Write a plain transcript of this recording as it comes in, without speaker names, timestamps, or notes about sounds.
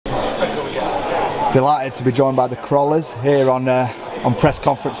Delighted to be joined by the Crollas here on press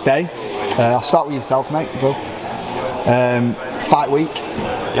conference day. I'll start with yourself, mate, bro. Fight week.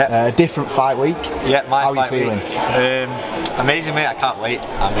 Yeah. Different fight week. Yeah, my How fight are you feeling? Week. Amazing, mate. I can't wait.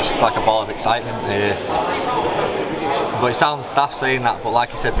 I'm just like a ball of excitement. But it sounds daft saying that, but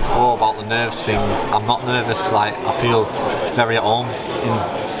like I said before about the nerves thing, I'm not nervous. Like, I feel very at home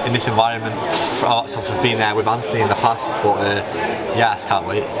in this environment for being there with Anthony in the past. But yeah, I just can't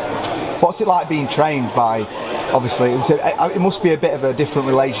wait. What's it like being trained by, obviously, it must be a bit of a different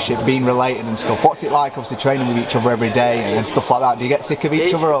relationship, being related and stuff. What's it like, obviously, training with each other every day and stuff like that? Do you get sick of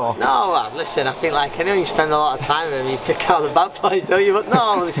each other? Or? No, listen, I think like anyone, you spend a lot of time with them, you pick out the bad boys, don't you? But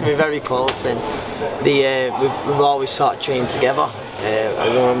no, listen, we're very close, and we've always sort of trained together. I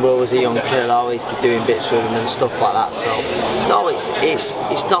remember Will was a young kid, I'd always be doing bits with him and stuff like that. So no,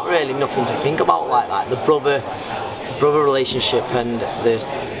 it's not really nothing to think about like that. The brother relationship and the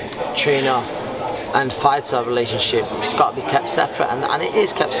trainer and fighter relationship, it's got to be kept separate, and it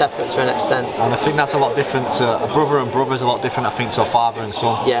is kept separate to an extent. And I think that's a lot different to a brother and brother is a lot different, I think, to a father and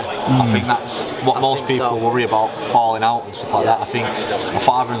son. Yeah. I think that's what most people worry about, falling out and stuff like that. I think a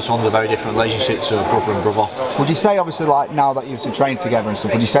father and son's a very different relationship to a brother and brother. Would you say, obviously, like now that you've trained together and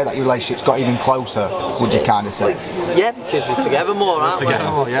stuff, would you say that your relationship's got even closer? Would you kind of say? Yeah, because we're together more, aren't we?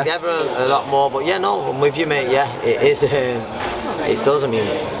 We're together a lot more. But yeah, no, I'm with you, mate. Yeah, it is. It does. I mean,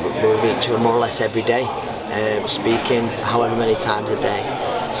 we're with each other more or less every day, speaking however many times a day.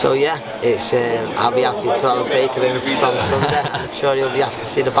 So yeah, it's. I'll be happy to have a break of him from Sunday. I'm sure he'll be happy to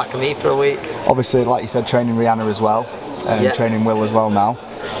see the back of me for a week. Obviously, like you said, training Rihanna as well, and training Will as well now.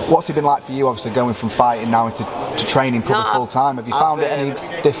 What's it been like for you, obviously, going from fighting now into training probably full time? Have you found it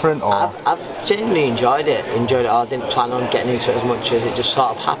any different? Or? I've genuinely enjoyed it. I didn't plan on getting into it as much as it just sort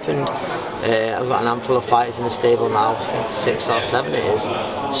of happened. I've got an handful of fighters in the stable now, I think 6 or 7 it is.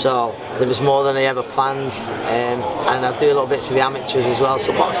 So there was more than I ever planned, and I do a little bits with the amateurs as well.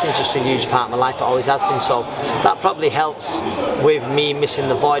 So boxing is just a huge part of my life, it always has been. So that probably helps with me missing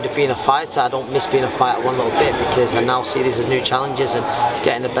the void of being a fighter. I don't miss being a fighter one little bit, because I now see these as new challenges and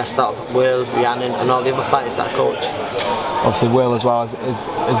getting the best out of Will, Rhiannon and all the other fighters that I coach. Obviously Will as well,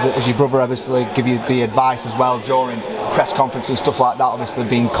 as your brother obviously give you the advice as well during press conference and stuff like that, obviously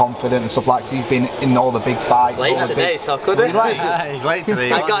being confident and stuff like that, because he's been in all the big fights. He's late today, so could he? He's late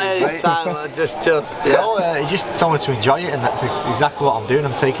today. I got here in time, just yeah. No, he just told me to enjoy it, and that's exactly what I'm doing.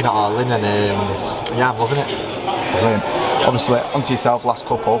 I'm taking it all in, and yeah, I'm loving it. Brilliant. Obviously, onto yourself, last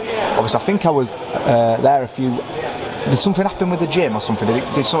couple. Obviously, I think I was there a few. Did something happen with the gym or something?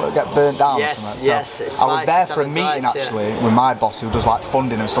 Did something get burnt down? Yes, or something? yes. I was there for a meeting actually with my boss, who does like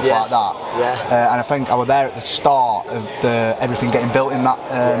funding and stuff like that. Yeah. And I think I was there at the start of everything getting built in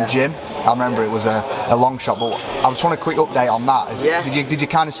that gym. I remember it was a long shot, but I just want a quick update on that. Did you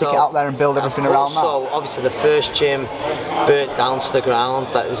kind of stick it out there and build everything around that? So obviously the first gym burnt down to the ground.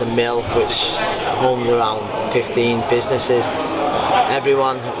 That was a mill which homed around 15 businesses.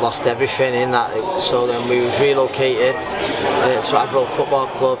 Everyone lost everything in that, so then we was relocated to Averill Football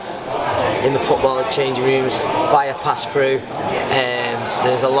Club. In the football changing rooms, fire passed through, and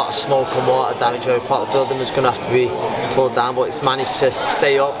there's a lot of smoke and water damage where we thought the building was going to have to be pulled down, but it's managed to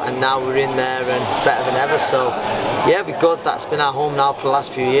stay up, and now we're in there and better than ever. So yeah, we're good. That's been our home now for the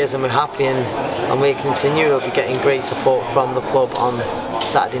last few years, and we're happy, and we continue. We'll be getting great support from the club on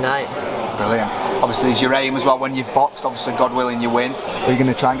Saturday night. Brilliant. Obviously, is your aim as well when you've boxed? Obviously, God willing, you win. Are you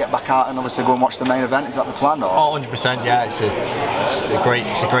going to try and get back out and obviously go and watch the main event? Is that the plan? Or? Oh, 100%. Yeah, it's a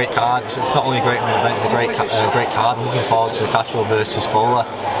great card. It's not only a great main event; it's a great card. I'm looking forward to Castro versus Fowler.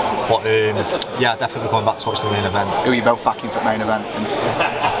 But yeah, definitely going back to watch the main event. Who are you both backing for the main event?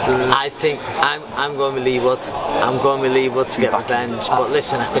 I think I'm going with Lee Wood. I'm going with Lee Wood to get revenge. But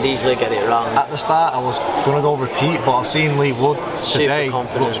listen, I could easily get it wrong. At the start, I was going to go repeat, but I've seen Lee Wood today.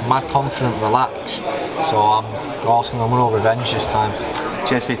 Looks mad confident, relaxed. So I'm also going to go revenge this time.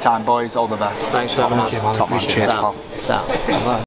 Cheers for your time, boys. All the best. Thanks for having us. Top man. Cheers, pal.